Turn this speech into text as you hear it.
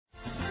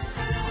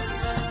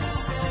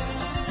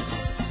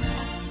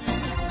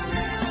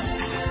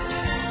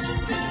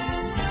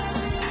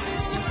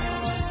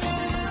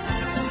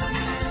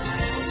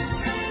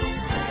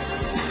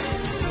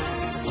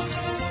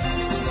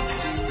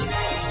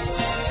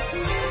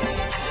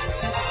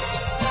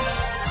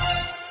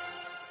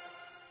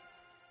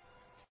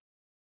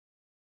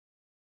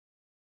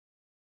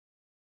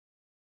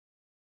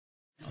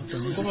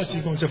Okay,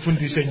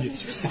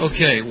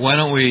 why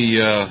don't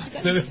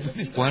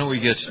we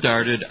get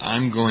started?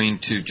 I'm going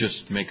to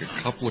just make a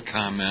couple of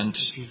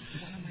comments,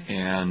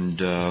 and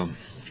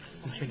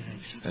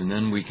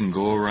then we can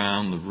go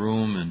around the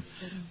room, and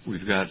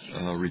we've got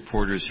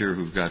reporters here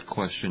who've got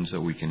questions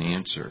that we can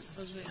answer.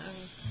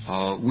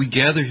 We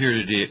gather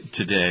here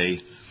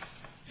today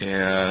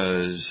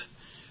as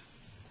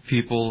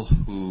people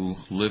who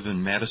live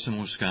in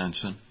Madison,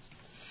 Wisconsin,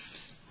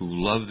 who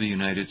love the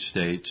United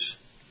States,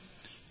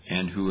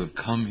 and who have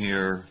come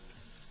here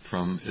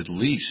from at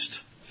least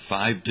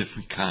 5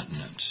 different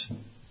continents.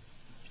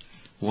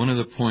 One of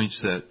the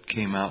points that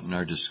came out in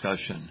our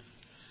discussion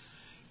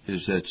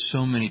is that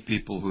so many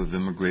people who have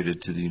immigrated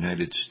to the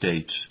United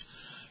States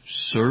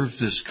served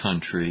this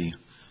country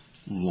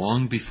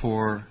long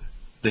before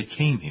they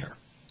came here.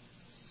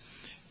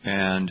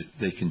 And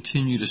they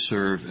continue to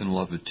serve and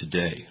love it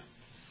today.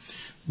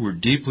 We're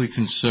deeply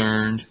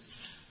concerned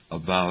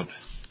about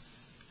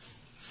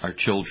our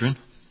children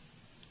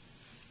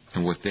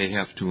and what they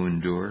have to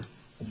endure.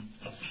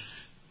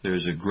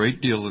 There's a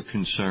great deal of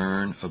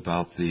concern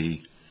about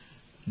the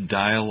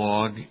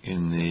dialogue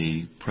in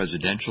the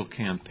presidential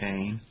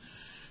campaign,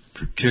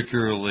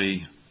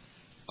 particularly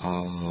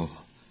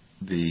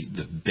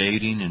the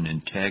baiting and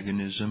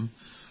antagonism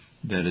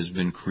that has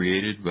been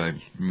created by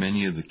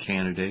many of the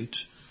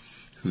candidates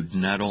who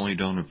not only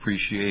don't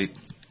appreciate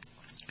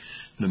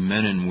the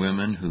men and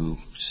women who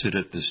sit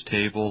at this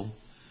table,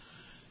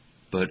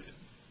 but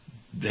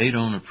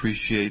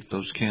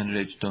those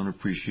candidates don't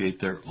appreciate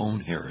their own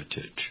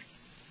heritage.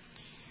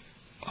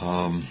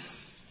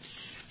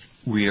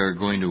 We are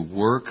going to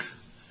work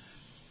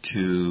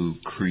to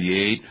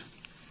create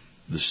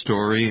the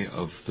story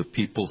of the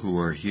people who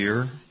are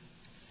here.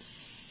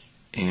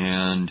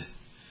 And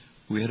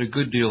we had a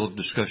good deal of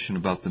discussion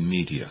about the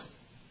media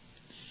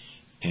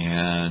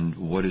and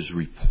what is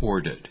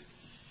reported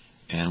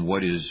and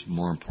what is,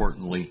 more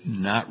importantly,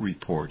 not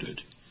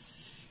reported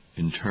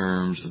in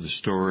terms of the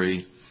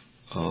story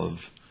of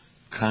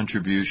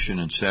contribution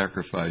and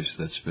sacrifice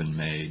that's been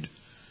made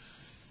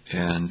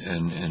and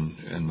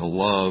the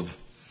love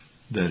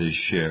that is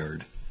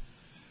shared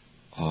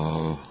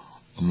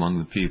among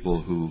the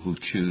people who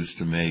choose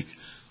to make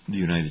the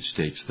United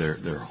States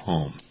their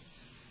home.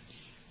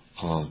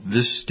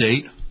 This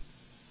state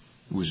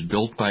was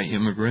built by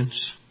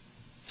immigrants.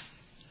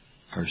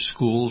 Our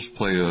schools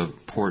play an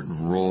important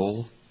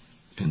role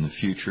in the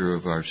future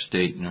of our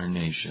state and our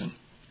nation.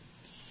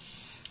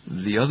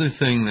 The other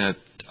thing that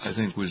I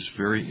think was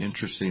very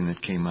interesting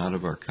that came out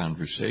of our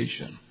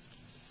conversation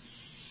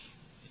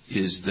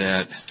is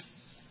that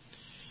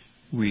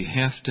we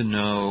have to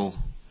know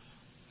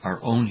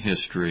our own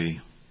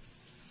history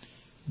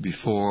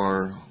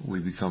before we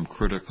become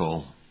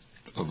critical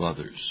of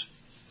others.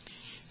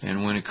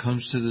 And when it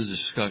comes to the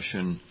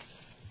discussion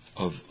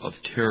of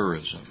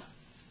terrorism,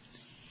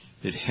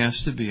 it has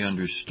to be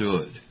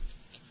understood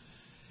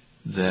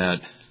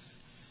that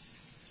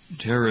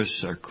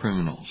terrorists are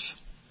criminals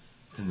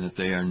and that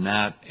they are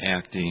not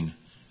acting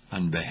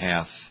on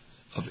behalf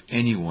of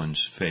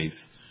anyone's faith,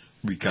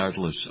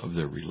 regardless of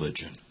their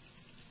religion.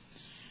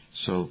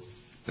 So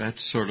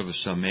that's sort of a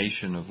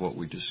summation of what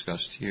we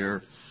discussed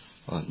here,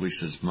 at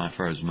least as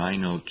far as my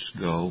notes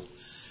go.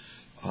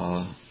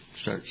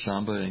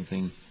 Samba,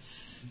 anything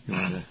you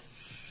want to...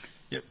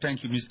 Yeah,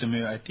 thank you, Mr.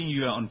 Mayor. I think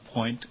you are on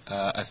point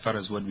as far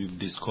as what we've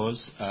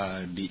discussed.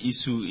 The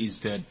issue is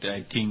that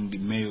I think the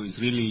mayor is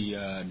really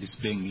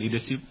displaying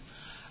leadership.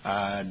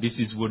 This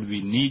is what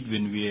we need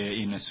when we are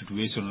in a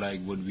situation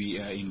like what we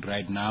are in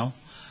right now.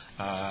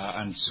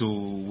 And so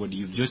what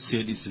you've just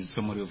said is a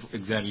summary of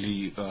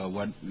exactly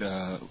what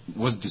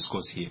was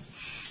discussed here.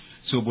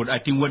 So, but I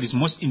think what is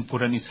most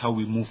important is how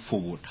we move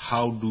forward.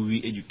 How do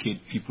we educate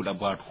people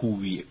about who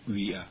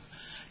we are?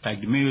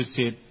 Like the mayor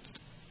said,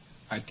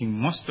 I think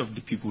most of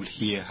the people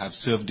here have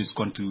served this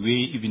country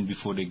way even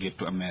before they get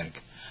to America.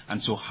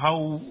 And so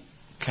how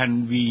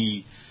can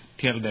we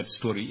tell that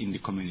story in the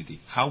community?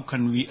 How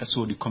can we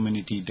assure the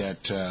community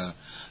that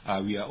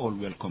we are all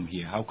welcome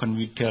here? How can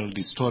we tell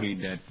the story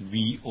that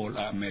we all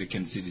are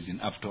American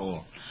citizens after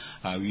all?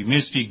 We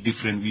may speak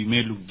different, we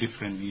may look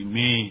different, we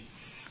may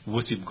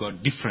worship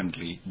God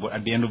differently, but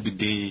at the end of the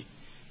day,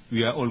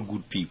 we are all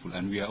good people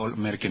and we are all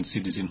American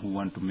citizens who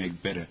want to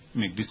make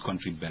this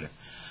country better.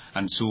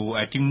 And so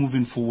I think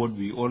moving forward,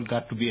 we all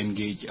got to be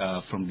engaged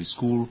from the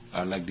school,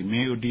 like the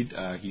mayor did.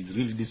 He's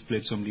really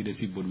displayed some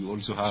leadership, but we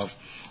also have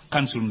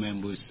council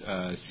members,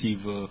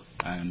 Siva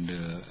and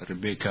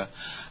Rebecca.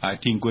 I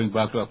think going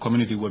back to our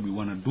community, what we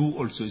want to do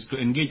also is to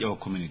engage our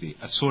community,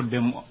 assure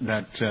them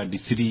that the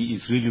city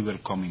is really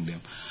welcoming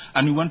them.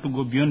 And we want to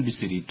go beyond the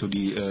city to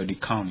the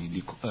county,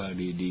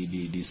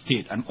 the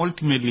state. And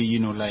ultimately,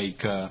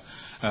 like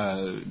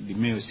the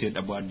mayor said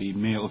about the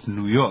mayor of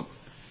New York,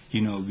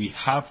 we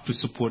have to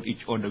support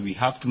each other. We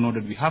have to know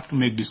that we have to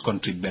make this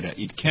country better.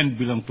 It can't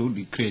belong to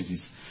the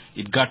crazies.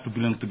 It got to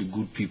belong to the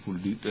good people,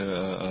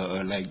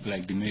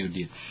 like the mayor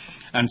did.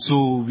 And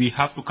so we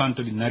have to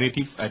counter the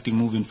narrative. I think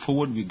moving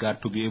forward, we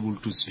got to be able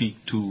to speak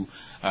to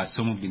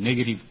some of the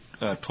negative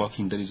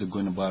talking that is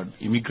going about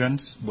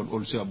immigrants, but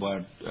also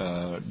about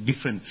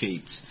different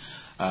faiths.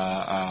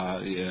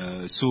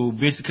 So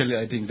basically,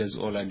 I think that's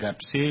all I got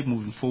to say.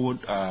 Moving forward,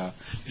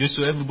 just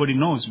so everybody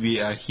knows, we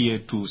are here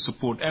to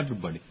support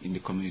everybody in the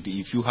community.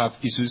 If you have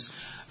issues,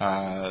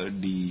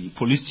 the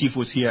police chief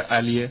was here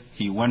earlier.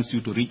 He wants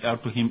you to reach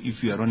out to him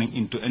if you are running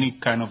into any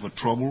kind of a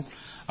trouble.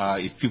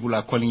 If people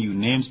are calling you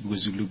names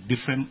because you look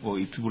different, or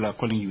if people are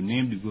calling you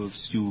names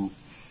because you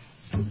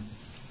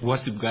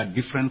worship God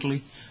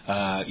differently,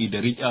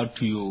 either reach out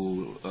to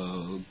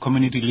your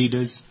community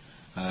leaders.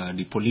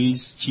 The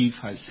police chief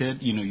has said,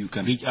 you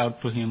can reach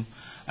out to him.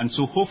 And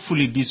so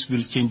hopefully this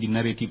will change the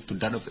narrative to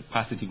that of a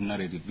positive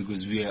narrative,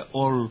 because we are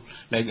all,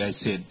 like I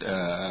said,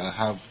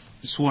 have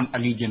sworn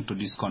allegiance to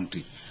this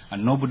country.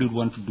 And nobody would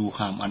want to do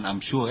harm. And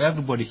I'm sure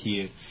everybody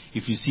here,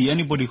 if you see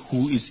anybody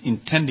who is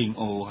intending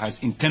or has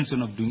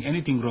intention of doing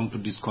anything wrong to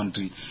this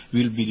country,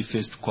 we'll be the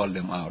first to call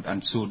them out.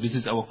 And so this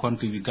is our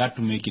country. We got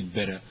to make it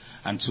better.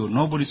 And so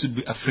nobody should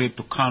be afraid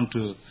to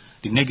counter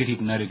the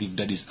negative narrative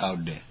that is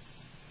out there.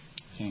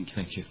 Thank you.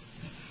 Thank you.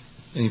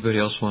 Anybody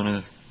else want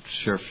to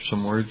share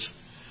some words?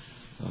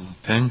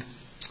 Peng?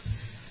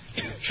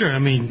 Sure. I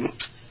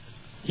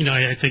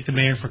thank the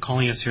mayor for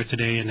calling us here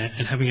today and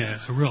having a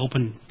real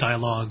open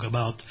dialogue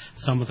about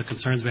some of the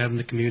concerns we have in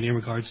the community in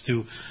regards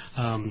to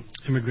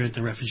immigrant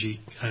and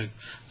refugee,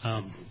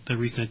 the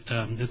recent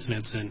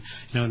incidents.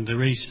 And the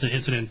recent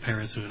incident in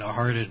Paris, our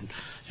heart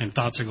and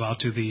thoughts go out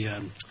to the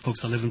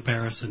folks that live in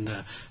Paris and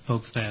the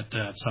folks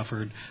that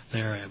suffered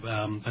there.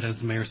 But as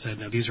the mayor said,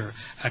 these are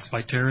acts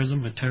by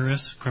terrorism and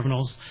terrorists,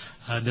 criminals.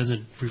 It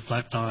doesn't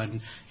reflect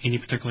on any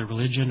particular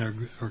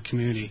religion or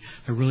community.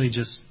 They're really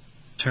just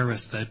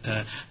terrorists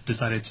that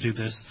decided to do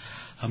this.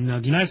 Now,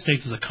 the United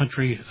States is a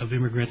country of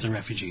immigrants and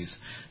refugees.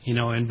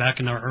 And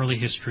back in our early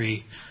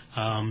history,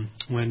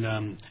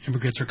 when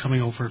immigrants were coming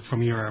over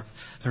from Europe,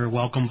 they were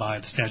welcomed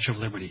by the Statue of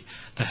Liberty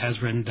that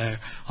has written there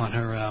on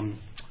her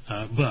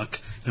book,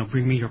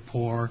 bring me your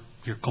poor,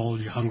 your cold,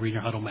 your hungry, and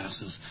your huddled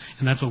masses.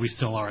 And that's what we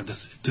still are to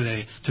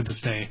this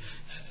day.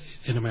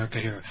 In America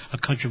here, a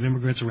country of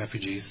immigrants and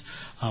refugees,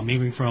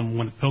 even from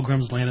when the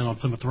Pilgrims landed on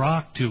Plymouth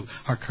Rock to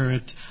our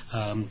current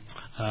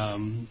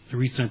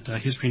recent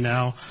history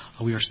now,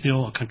 we are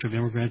still a country of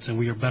immigrants, and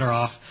we are better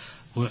off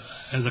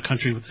as a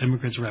country with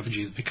immigrants and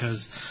refugees,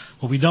 because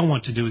what we don't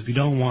want to do is we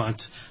don't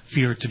want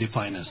fear to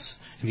define us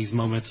in these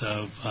moments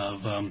of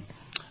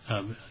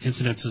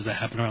incidences that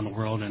happen around the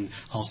world and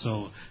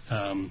also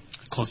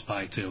close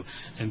by too.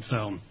 And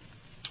so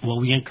what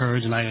we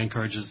encourage, and I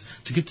encourage, is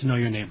to get to know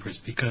your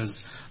neighbors,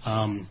 because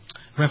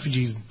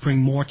refugees bring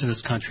more to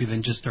this country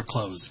than just their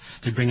clothes.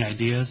 They bring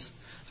ideas,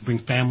 they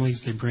bring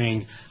families, they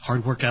bring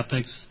hard work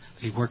ethics,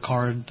 they work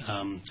hard,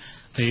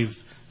 they've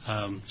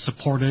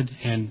supported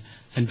and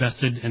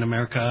invested in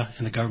America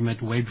and the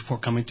government way before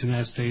coming to the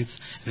United States,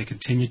 and they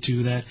continue to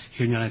do that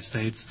here in the United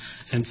States.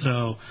 And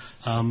so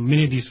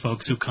many of these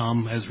folks who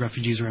come as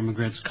refugees or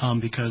immigrants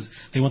come because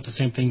they want the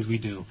same things we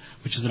do,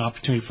 which is an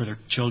opportunity for their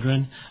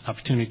children,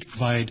 opportunity to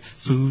provide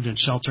food and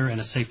shelter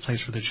and a safe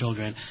place for their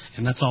children,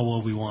 and that's all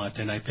what we want.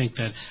 And I think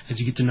that as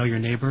you get to know your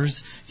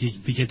neighbors, you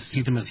begin to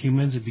see them as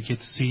humans, and you get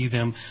to see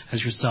them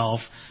as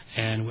yourself,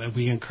 and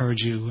we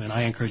encourage you, and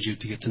I encourage you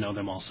to get to know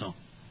them also.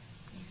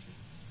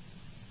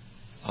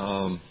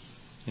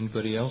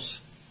 Anybody else?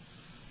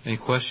 Any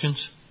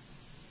questions?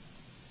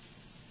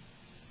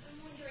 I'm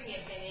wondering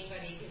if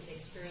anybody has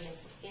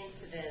experienced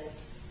incidents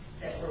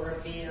that were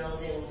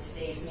revealed in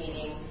today's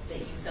meeting that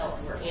you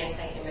felt were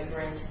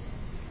anti-immigrant.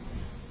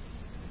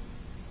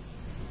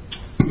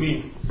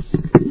 Me?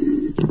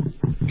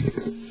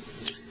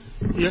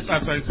 Yes,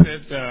 as I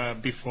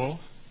said before,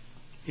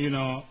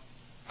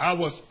 I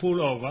was pulled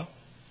over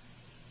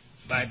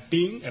by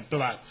being a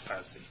black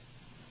person.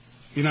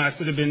 I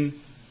should have been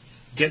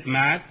get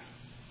mad,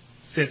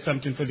 say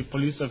something to the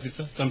police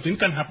officer. Something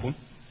can happen.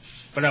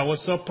 But I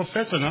was so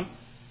professional.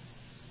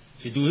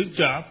 He do his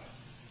job.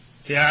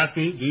 He asked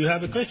me, do you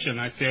have a question?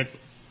 I said,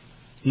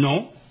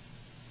 no.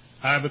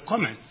 I have a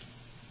comment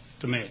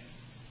to make.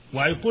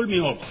 Why you pull me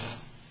over?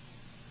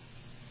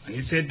 And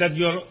he said that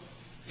your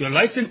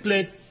license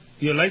plate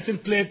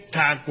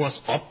tag was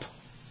up,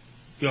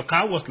 your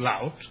car was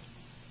loud,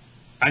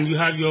 and you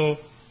have your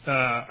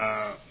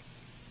how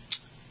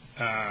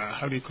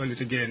do you call it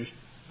again?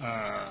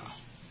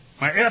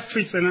 My air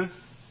freshener.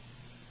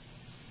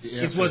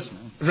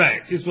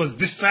 It was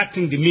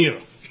distracting the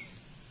mirror.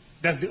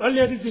 That's the only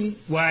reason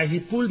why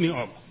he pulled me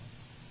over.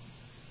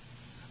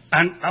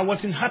 And I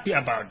wasn't happy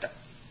about that.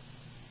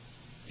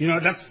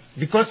 That's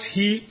because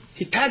he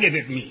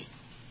targeted me.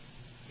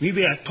 We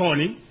were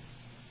turning.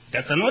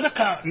 There's another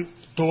car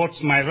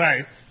towards my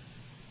right.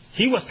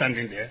 He was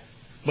standing there.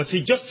 But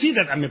he just see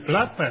that I'm a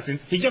black person.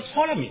 He just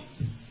followed me.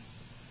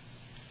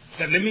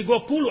 That let me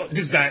go pull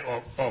this guy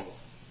over.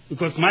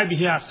 Because maybe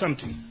he have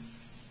something.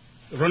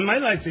 Run my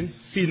license,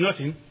 see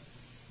nothing.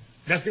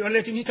 That's the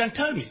only thing he can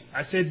tell me.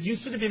 I said, you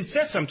should have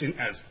said something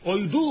else. Or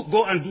you do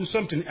go and do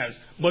something else.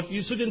 But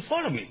you shouldn't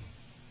follow me.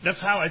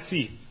 That's how I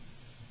see it.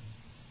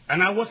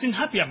 And I wasn't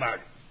happy about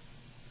it.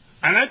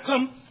 And I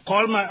come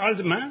call my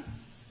alderman,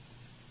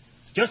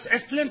 just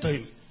explain to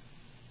him,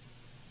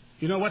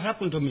 you know what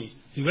happened to me.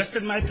 He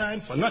wasted my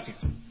time for nothing.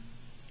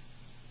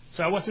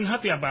 So I wasn't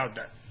happy about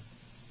that.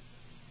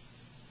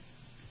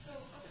 So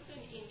other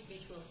than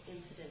individual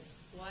incidents,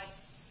 what,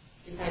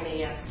 if I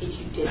may ask, did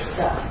you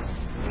discuss?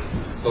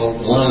 Well,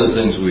 one of the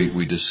things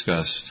we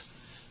discussed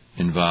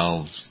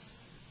involves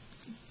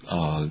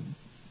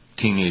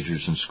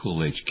teenagers and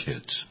school-age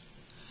kids.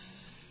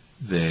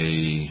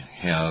 They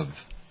have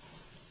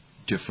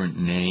different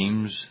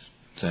names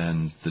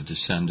than the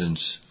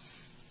descendants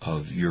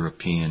of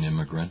European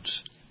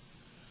immigrants.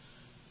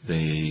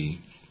 They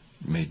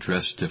may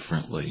dress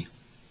differently.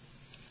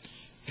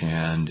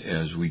 And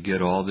as we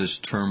get all this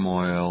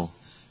turmoil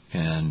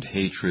and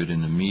hatred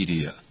in the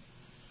media,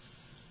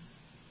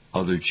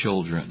 other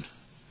children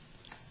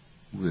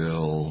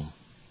will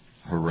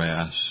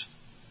harass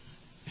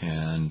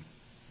and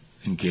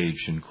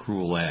engage in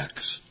cruel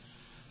acts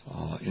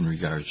in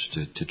regards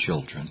to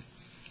children.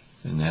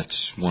 And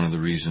that's one of the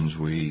reasons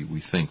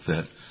we think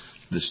that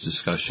this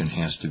discussion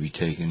has to be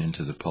taken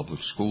into the public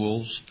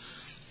schools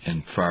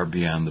and far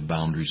beyond the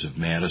boundaries of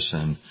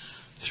Madison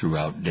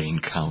throughout Dane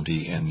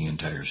County and the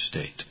entire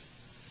state.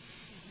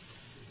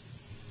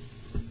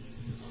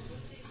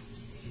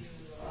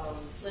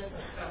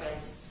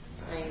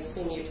 I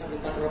assume you're talking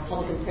about the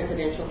Republican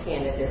presidential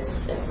candidates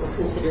that were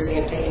considered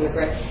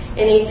anti-immigrant.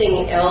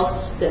 Anything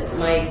else that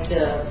might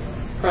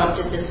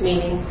prompted this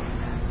meeting?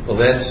 Well,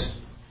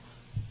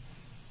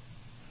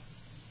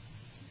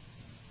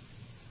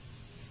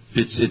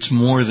 it's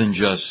more than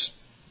just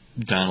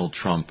Donald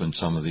Trump and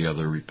some of the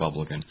other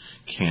Republican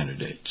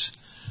candidates.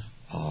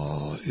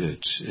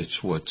 It's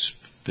what's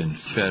been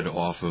fed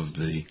off of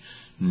the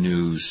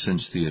news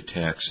since the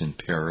attacks in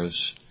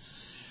Paris.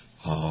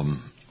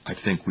 I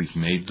think we've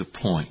made the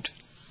point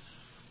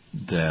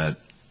that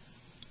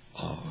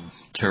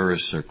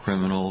terrorists are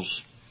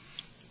criminals,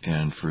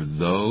 and for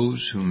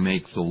those who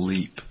make the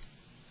leap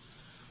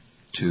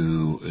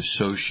to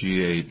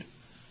associate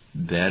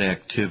that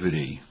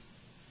activity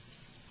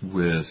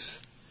with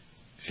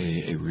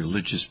a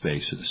religious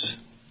basis,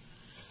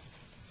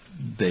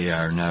 they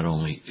are not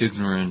only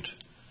ignorant,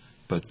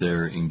 but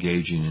they're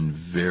engaging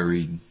in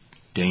very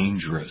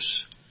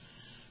dangerous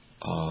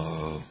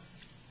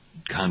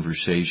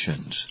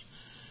conversations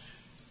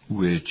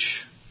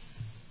which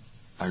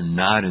are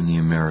not in the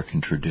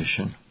American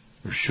tradition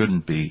or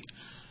shouldn't be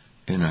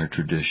in our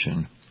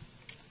tradition.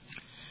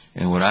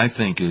 And what I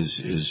think is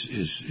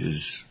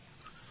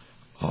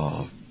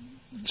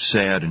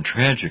sad and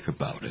tragic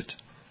about it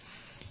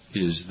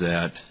is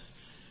that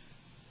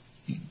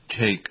you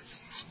take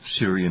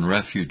Syrian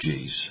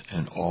refugees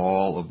and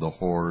all of the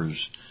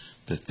horrors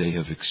that they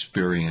have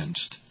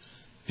experienced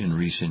in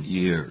recent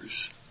years,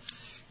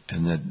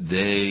 and that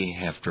they,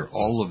 after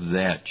all of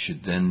that,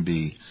 should then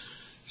be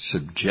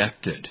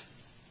subjected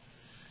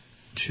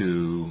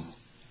to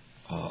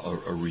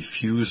a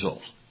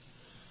refusal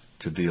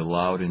to be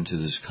allowed into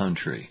this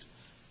country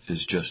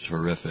is just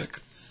horrific.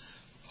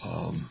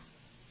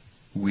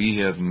 We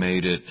have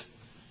made it,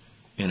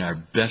 in our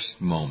best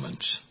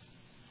moments,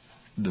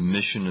 the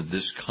mission of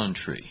this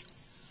country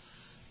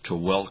to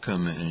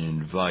welcome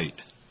and invite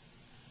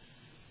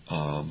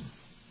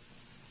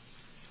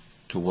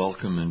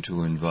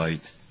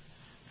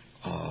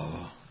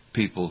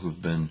people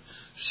who've been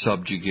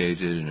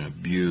subjugated and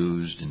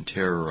abused and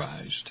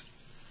terrorized.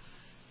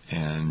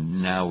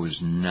 And now is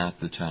not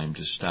the time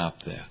to stop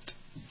that.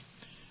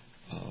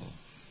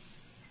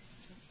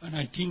 And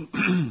I think,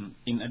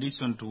 in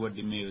addition to what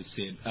the mayor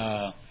said,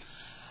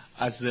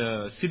 as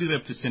a city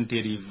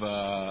representative,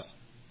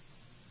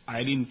 I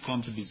didn't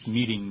come to this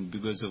meeting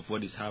because of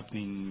what is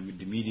happening with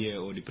the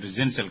media or the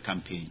presidential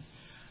campaign.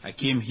 I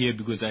came here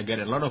because I got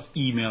a lot of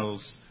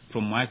emails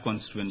from my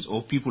constituents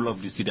or people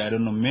of the city. I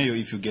don't know, Mayor,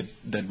 if you get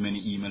that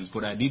many emails,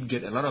 but I did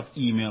get a lot of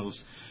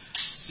emails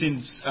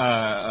since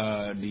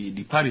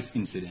the Paris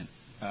incident.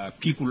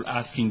 People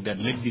asking that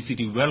let the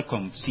city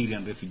welcome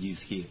Syrian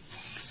refugees here.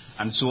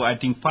 And so I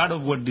think part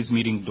of what this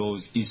meeting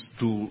does is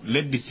to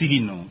let the city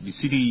know, the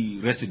city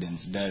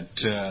residents, that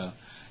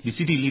the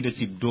city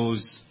leadership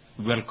does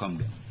welcome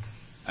them.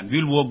 And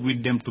we'll work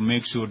with them to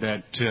make sure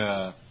that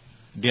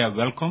they are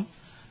welcome.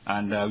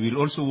 And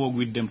we'll also work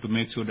with them to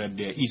make sure that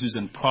their issues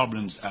and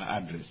problems are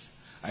addressed.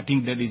 I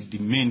think that is the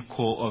main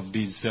core of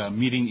this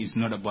meeting. It's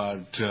not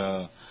about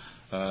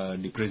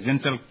the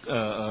presidential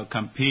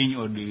campaign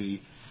or the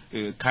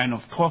kind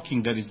of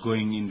talking that is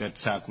going in that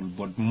circle,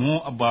 but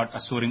more about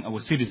assuring our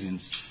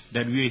citizens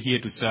that we are here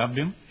to serve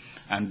them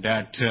and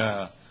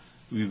that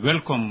we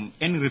welcome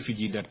any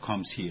refugee that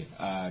comes here.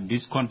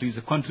 This country is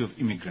a country of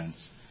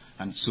immigrants,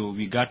 and so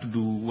we got to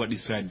do what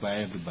is right by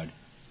everybody.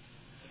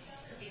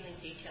 Without revealing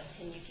details,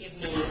 can you give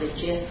me the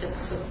gist of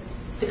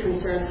the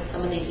concerns of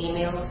some of these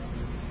emails?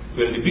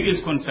 Well, the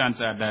biggest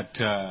concerns are that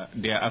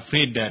they are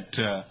afraid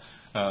that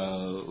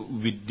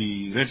with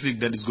the rhetoric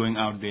that is going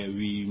out there,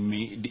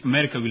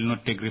 America will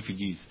not take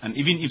refugees. And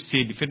even if,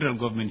 say, the federal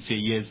government say,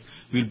 yes,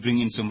 we'll bring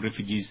in some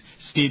refugees,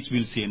 states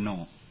will say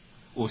no,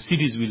 or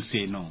cities will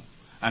say no.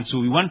 And so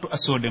we want to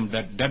assure them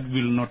that that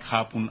will not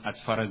happen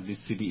as far as the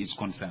city is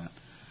concerned.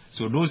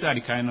 So those are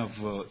the kind of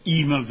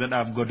emails that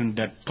I've gotten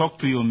that talk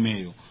to your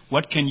mayor.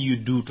 What can you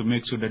do to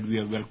make sure that we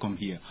are welcome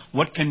here?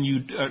 What can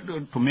you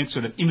to make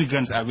sure that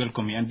immigrants are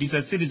welcome here? And these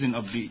are citizens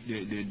of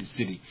the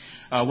city.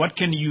 What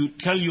can you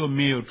tell your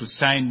mayor to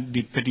sign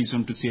the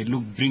petition to say,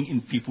 look, bring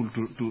in people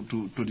to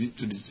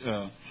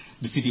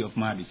the city of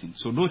Madison?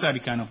 So those are the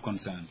kind of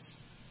concerns.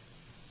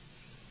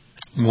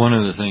 One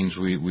of the things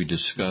we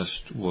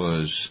discussed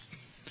was,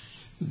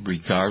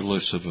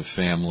 regardless of a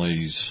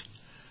family's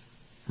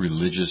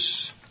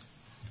religious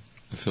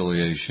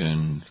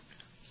affiliation,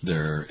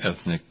 their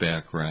ethnic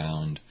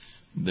background,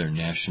 their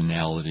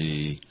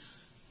nationality,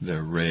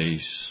 their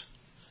race,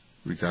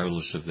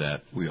 regardless of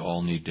that, we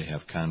all need to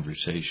have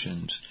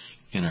conversations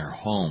in our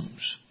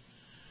homes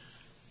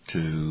to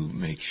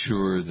make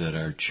sure that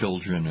our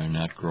children are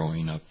not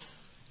growing up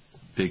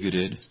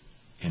bigoted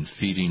and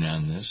feeding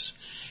on this,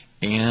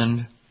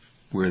 and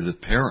where the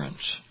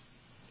parents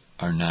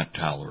are not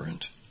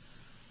tolerant,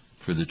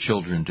 for the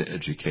children to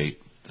educate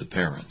the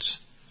parents.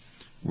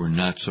 We're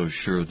not so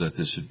sure that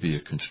this would be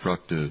a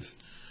constructive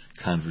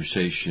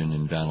conversation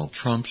in Donald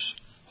Trump's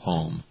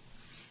home,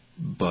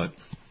 but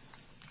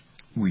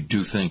we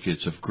do think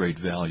it's of great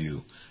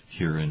value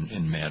here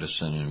in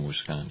Madison and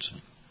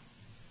Wisconsin.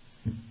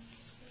 You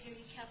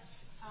kept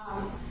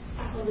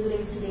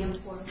alluding to the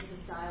importance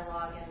of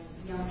dialogue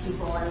and young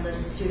people and the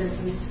students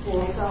in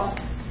school. So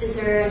is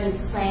there any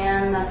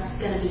plan that's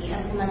going to be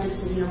implemented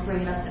to,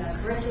 bring it up in a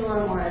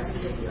curriculum, or is it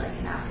going to be like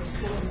an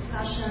after-school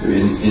discussion?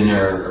 In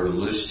our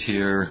list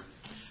here,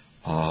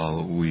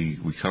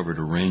 we covered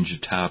a range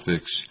of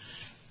topics,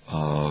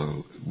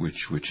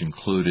 which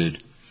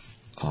included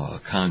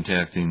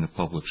contacting the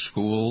public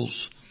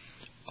schools.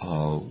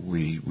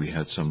 We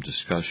had some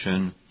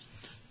discussion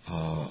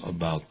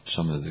about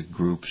some of the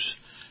groups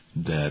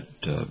that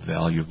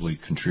valuably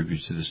contribute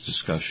to this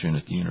discussion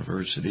at the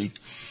university,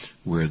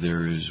 where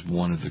there is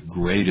one of the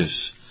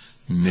greatest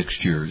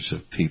mixtures of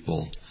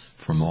people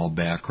from all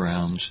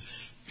backgrounds.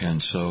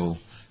 And so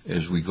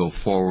as we go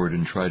forward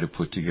and try to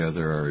put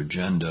together our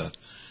agenda,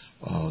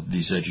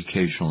 these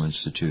educational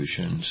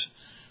institutions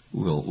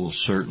will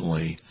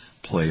certainly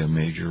play a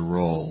major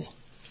role.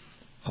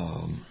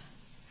 You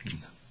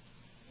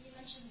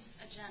mentioned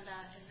agenda.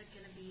 Is it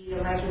going to be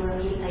a regular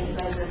meeting that you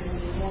guys are going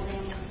to be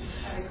holding?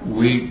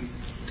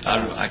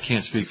 I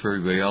can't speak for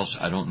everybody else.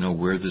 I don't know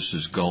where this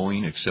is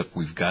going, except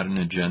we've got an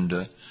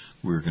agenda.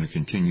 We're going to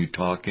continue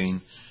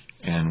talking,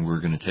 and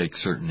we're going to take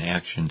certain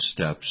action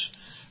steps,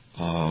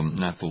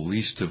 not the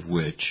least of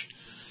which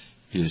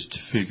is to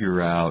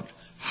figure out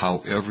how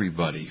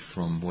everybody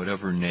from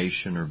whatever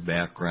nation or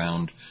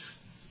background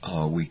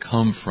we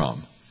come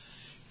from,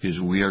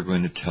 we are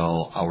going to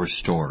tell our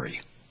story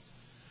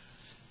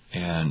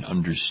and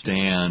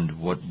understand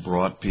what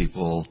brought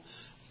people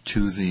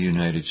to the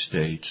United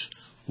States,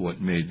 what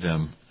made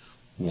them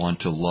want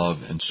to love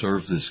and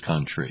serve this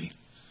country.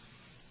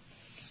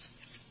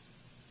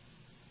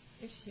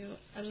 If you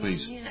allow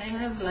Please. me, I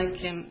have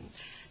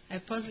a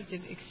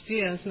positive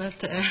experience, not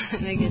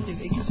a negative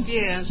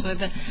experience.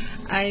 With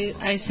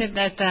I said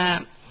that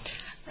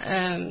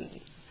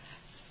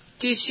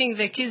teaching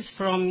the kids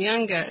from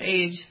younger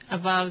age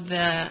about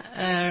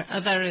the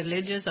other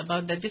religions,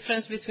 about the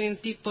difference between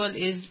people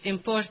is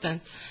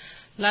important.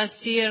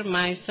 Last year,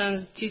 my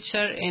son's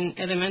teacher in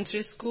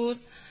elementary school,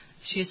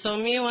 she saw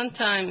me one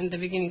time in the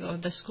beginning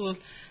of the school,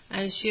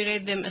 and she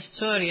read them a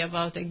story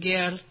about a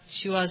girl.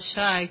 She was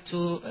shy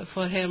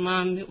for her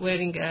mom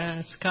wearing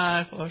a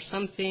scarf or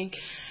something.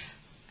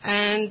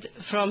 And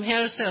from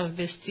herself,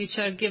 this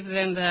teacher gave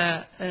them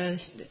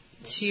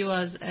she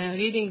was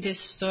reading this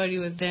story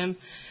with them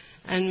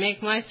and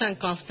make my son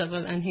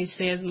comfortable. And he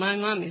said, my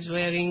mom is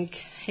wearing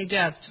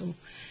hijab too.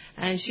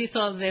 And she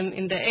told them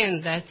in the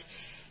end that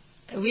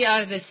we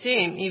are the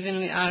same, even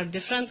we are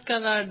different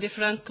color,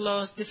 different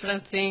clothes,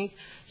 different things.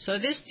 So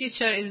this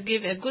teacher is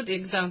give a good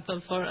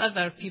example for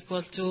other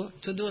people to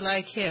do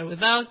like her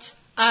without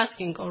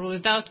asking or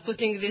without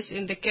putting this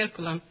in the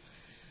curriculum.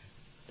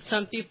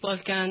 Some people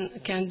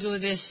can do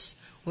this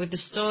with the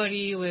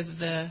story,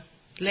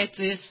 let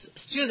this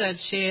student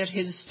share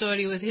his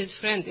story with his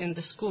friend in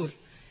the school.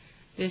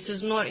 This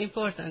is more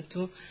important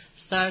to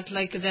start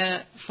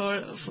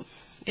for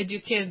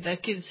educate the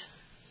kids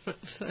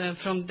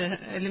from the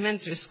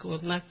elementary school,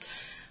 not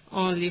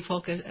only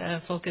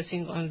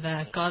focusing on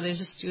the college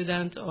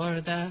student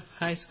or the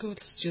high school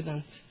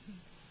student.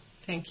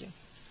 Thank you.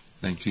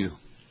 Thank you.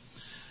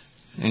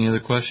 Any other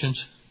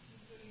questions?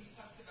 You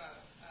talked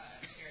about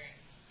sharing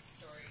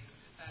stories.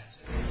 Is that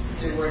just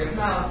through word of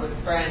mouth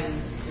with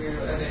friends, through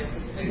other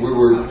specific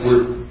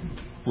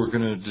We're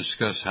going to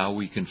discuss how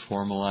we can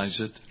formalize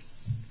it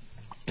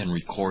and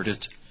record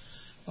it,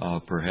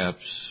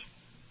 perhaps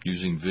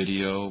using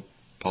video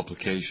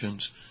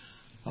publications.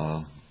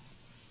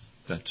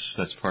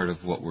 That's part of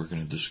what we're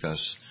going to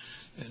discuss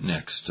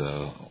next.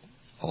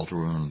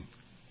 Alderwoman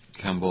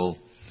Kemble,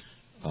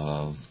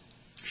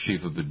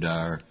 Shiva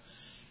Badar,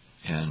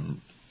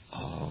 and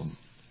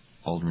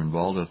Alderman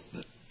Balda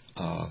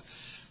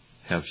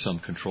have some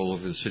control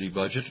over the city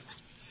budget.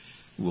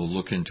 We'll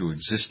look into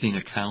existing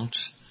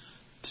accounts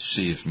to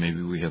see if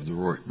maybe we have the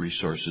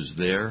resources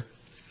there,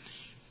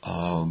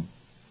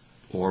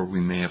 or we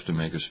may have to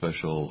make a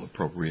special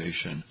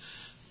appropriation.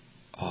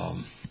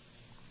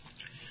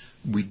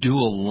 We do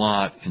a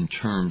lot in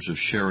terms of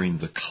sharing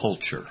the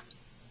culture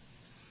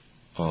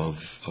of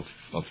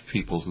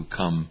people who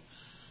come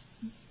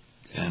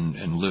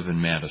and live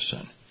in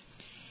Madison.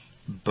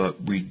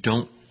 But we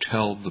don't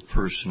tell the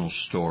personal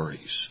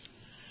stories.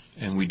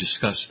 And we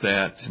discussed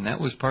that, and that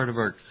was part of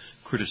our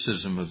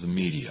criticism of the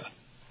media.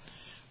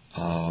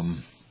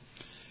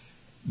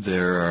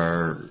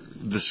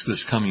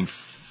 This coming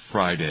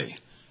Friday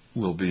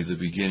will be the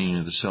beginning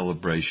of the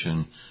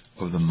celebration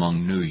of the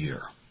Hmong New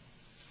Year.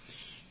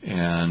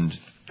 And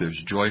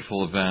there's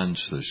joyful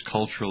events, there's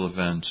cultural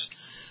events,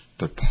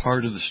 but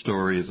part of the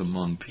story of the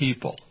Hmong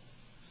people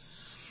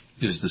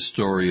is the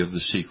story of the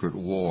secret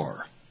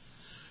war.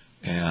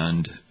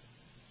 And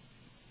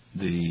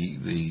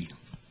the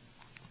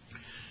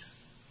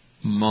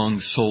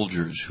Hmong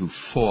soldiers who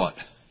fought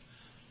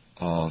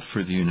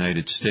for the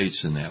United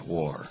States in that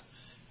war,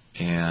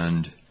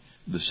 and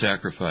the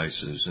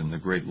sacrifices and the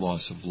great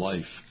loss of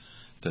life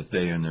that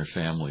they and their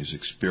families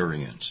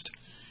experienced.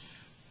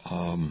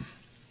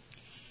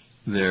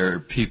 There are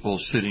people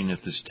sitting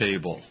at this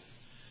table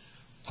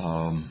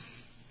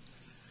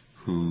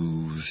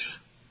whose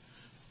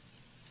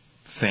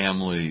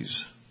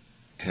families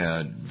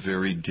had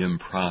very dim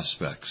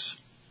prospects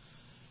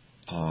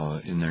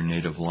in their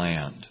native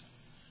land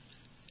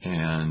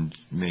and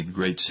made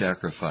great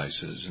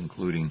sacrifices,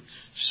 including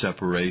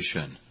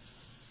separation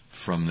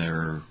from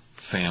their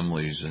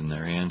families and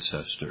their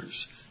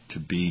ancestors to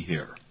be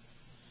here.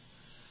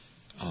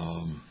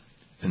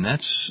 And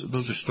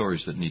those are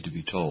stories that need to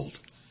be told,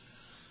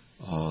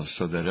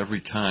 so that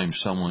every time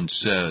someone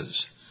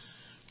says,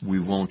 we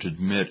won't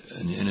admit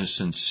an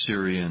innocent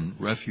Syrian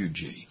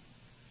refugee,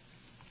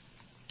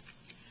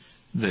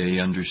 they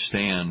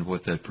understand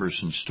what that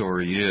person's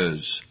story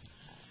is,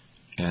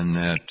 and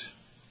that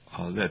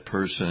that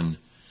person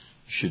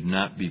should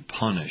not be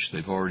punished.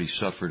 They've already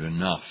suffered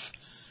enough,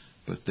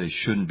 but they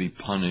shouldn't be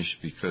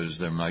punished because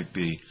there might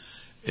be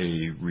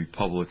a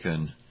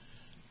Republican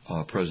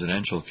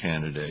presidential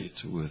candidate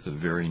with a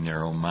very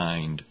narrow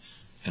mind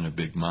and a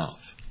big mouth.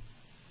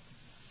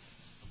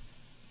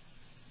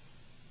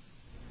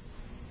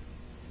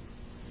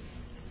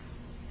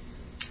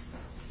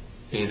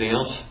 Anything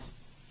else?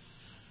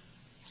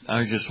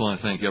 I just want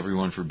to thank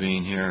everyone for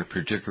being here. I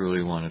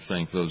particularly want to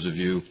thank those of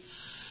you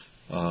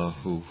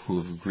who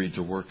have agreed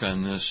to work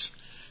on this.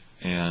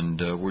 And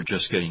we're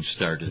just getting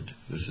started.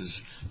 This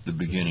is the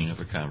beginning of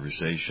a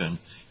conversation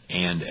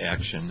and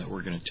action that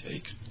we're going to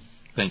take.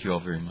 Thank you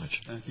all very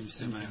much. Thank you,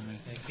 Mr. Mayor.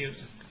 Thank you.